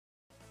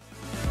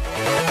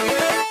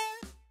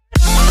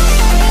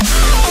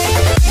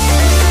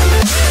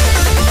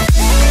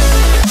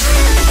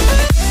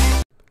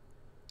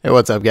Hey,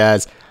 what's up,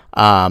 guys?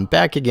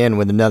 Back again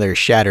with another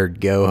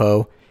shattered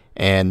GoHo,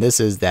 and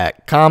this is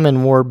that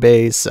common war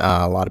base.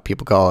 A lot of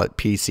people call it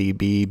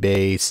PCB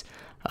base.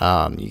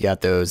 You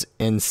got those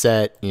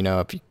inset,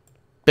 if you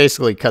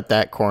basically cut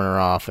that corner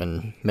off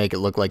and make it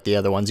look like the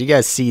other ones. You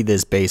guys see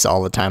this base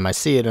all the time. I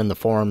see it in the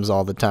forums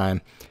all the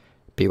time.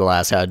 People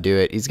ask how to do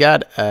it. He's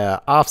got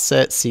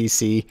offset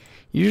CC.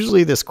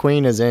 Usually this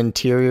queen is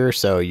interior,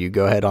 so you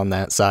go ahead on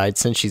that side.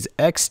 Since she's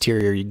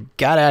exterior, you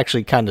gotta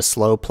actually kind of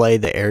slow play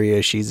the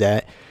area she's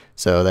at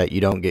so that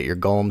you don't get your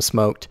golem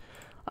smoked.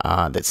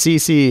 That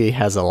CC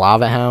has a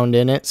lava hound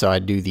in it, so I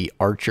do the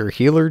archer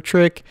healer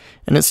trick,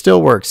 and it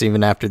still works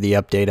even after the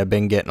update. I've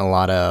been getting a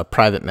lot of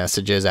private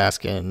messages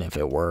asking if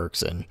it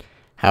works and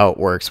how it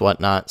works,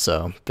 whatnot,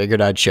 so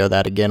figured I'd show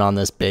that again on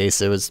this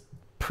base. It was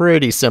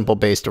pretty simple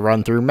base to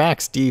run through,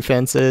 max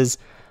defenses,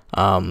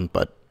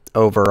 but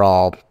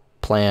overall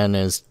plan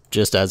is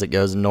just as it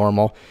goes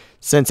normal.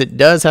 Since it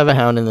does have a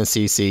hound in the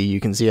CC, you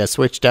can see I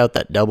switched out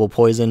that double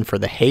poison for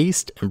the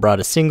haste and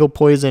brought a single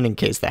poison in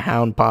case the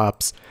hound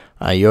pops.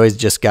 You always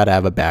just got to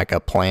have a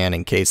backup plan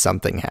in case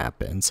something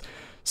happens.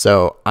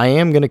 So I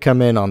am going to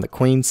come in on the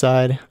queen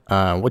side.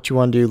 What you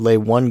want to do, lay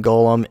one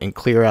golem and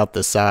clear out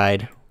the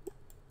side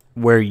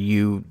where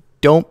you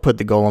don't put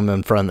the golem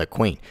in front of the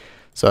queen.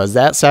 So as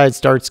that side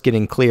starts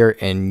getting clear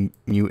and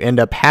you end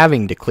up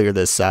having to clear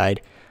this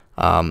side,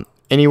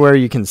 anywhere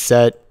you can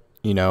set,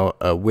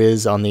 a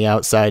whiz on the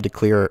outside to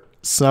clear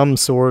some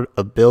sort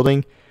of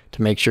building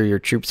to make sure your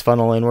troops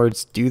funnel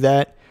inwards, do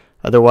that.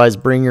 Otherwise,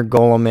 bring your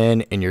golem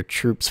in and your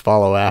troops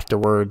follow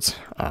afterwards.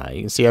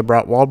 You can see I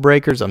brought wall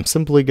breakers. I'm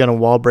simply going to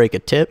wall break a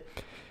tip,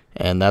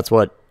 and that's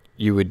what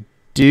you would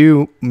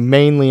do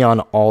mainly on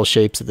all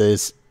shapes of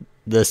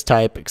this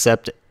type,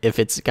 except if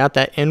it's got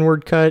that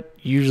inward cut,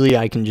 usually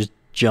I can just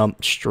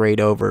jump straight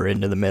over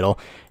into the middle,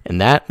 and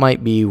that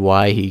might be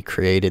why he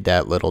created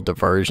that little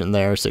diversion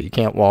there, so you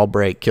can't wall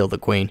break, kill the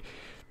queen.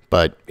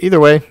 But either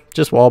way,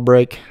 just wall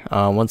break.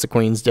 Once the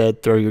queen's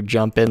dead, throw your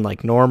jump in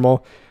like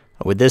normal.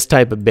 With this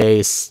type of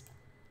base,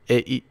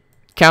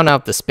 count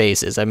out the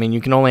spaces. I mean,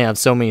 you can only have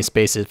so many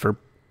spaces for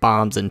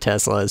bombs and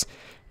Teslas,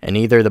 and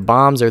either the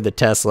bombs or the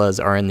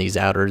Teslas are in these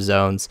outer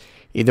zones.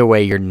 Either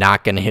way, you're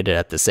not going to hit it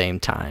at the same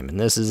time, and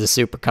this is a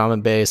super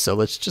common base, so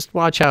let's just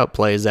watch how it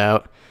plays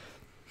out.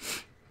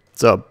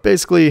 So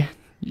basically,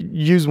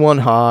 use one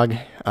hog.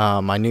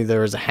 I knew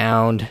there was a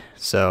hound,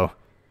 so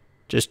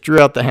just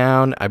drew out the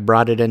hound. I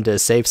brought it into a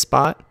safe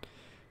spot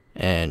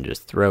and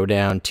just throw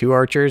down two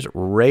archers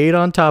right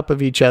on top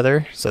of each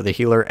other so the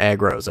healer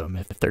aggroes them.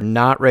 If they're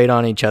not right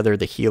on each other,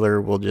 the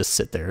healer will just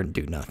sit there and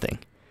do nothing.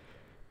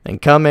 Then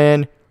come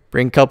in,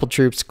 bring a couple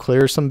troops,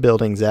 clear some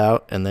buildings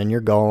out, and then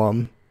your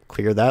golem,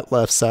 clear that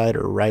left side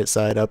or right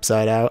side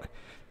upside out.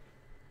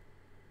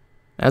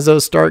 As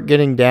those start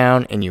getting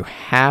down and you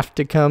have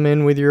to come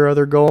in with your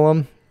other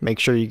golem, make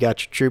sure you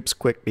got your troops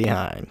quick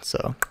behind.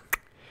 So,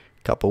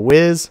 couple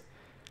whiz,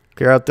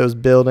 clear out those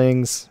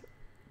buildings,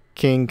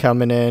 king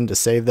coming in to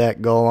save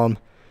that golem.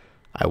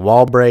 I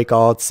wall break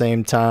all at the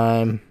same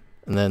time,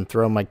 and then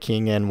throw my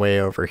king in way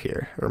over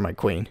here, or my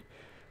queen.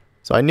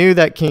 So I knew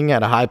that king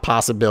had a high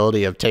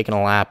possibility of taking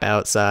a lap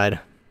outside.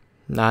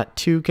 Not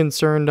too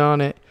concerned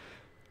on it.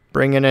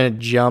 Bring in a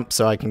jump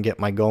so I can get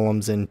my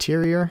golems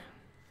interior.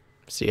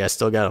 See, I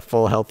still got a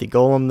full healthy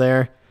golem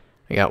there.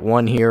 I got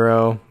one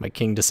hero. My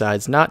king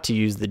decides not to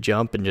use the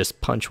jump and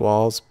just punch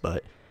walls,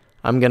 but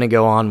I'm going to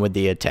go on with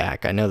the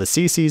attack. I know the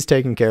CC's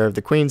taken care of,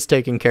 the queen's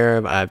taken care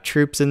of. I have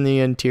troops in the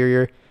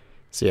interior.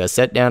 See, I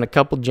set down a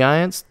couple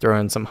giants, throw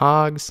in some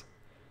hogs,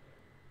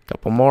 a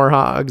couple more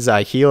hogs.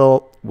 I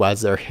heal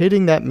as they're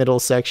hitting that middle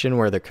section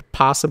where there could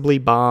possibly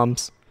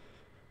bombs,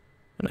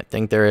 and I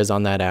think there is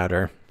on that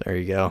outer. There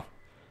you go.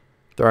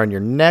 Throw on your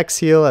next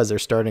heal as they're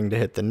starting to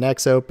hit the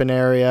next open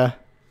area.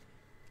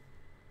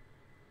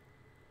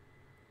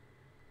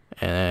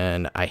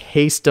 And I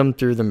haste them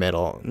through the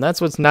middle. And that's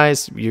what's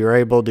nice. You're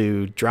able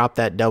to drop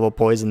that double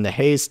poison to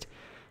haste.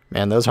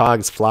 Man, those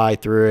hogs fly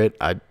through it.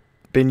 I've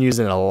been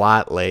using it a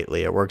lot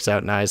lately. It works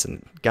out nice.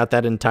 And got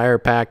that entire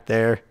pack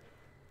there.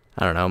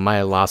 I don't know, might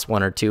have lost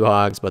one or two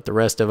hogs, but the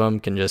rest of them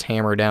can just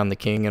hammer down the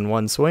king in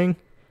one swing.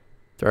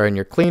 Throw in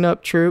your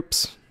cleanup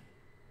troops.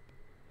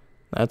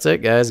 That's it,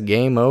 guys.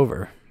 Game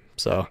over.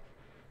 So,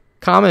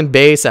 common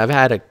base. I've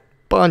had a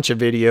bunch of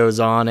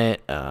videos on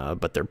it,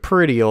 but they're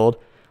pretty old.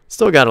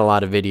 Still got a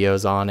lot of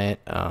videos on it.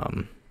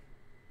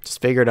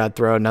 Just figured I'd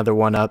throw another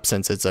one up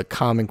since it's a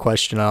common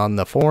question on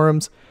the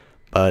forums.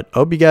 But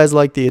hope you guys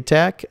like the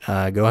attack. Go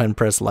ahead and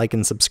press like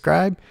and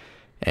subscribe.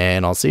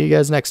 And I'll see you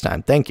guys next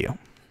time. Thank you.